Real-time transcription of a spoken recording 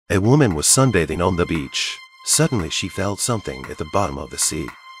A woman was sunbathing on the beach. Suddenly she felt something at the bottom of the sea.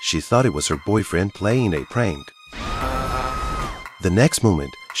 She thought it was her boyfriend playing a prank. The next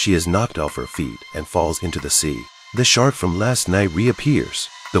moment, she is knocked off her feet and falls into the sea. The shark from last night reappears.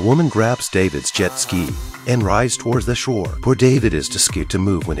 The woman grabs David's jet ski and rides towards the shore. Poor David is too scared to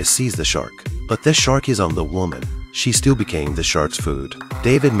move when he sees the shark. But the shark is on the woman. She still became the shark's food.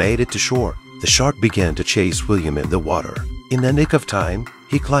 David made it to shore. The shark began to chase William in the water. In the nick of time,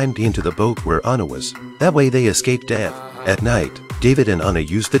 he climbed into the boat where Anna was. That way they escaped death. At night, David and Anna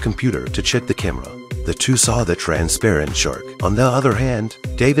used the computer to check the camera. The two saw the transparent shark. On the other hand,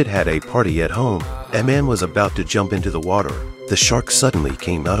 David had a party at home. A man was about to jump into the water. The shark suddenly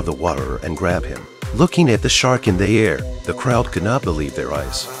came out of the water and grabbed him. Looking at the shark in the air, the crowd could not believe their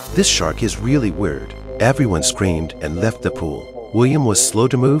eyes. This shark is really weird. Everyone screamed and left the pool. William was slow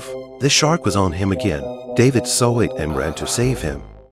to move. The shark was on him again. David saw it and ran to save him.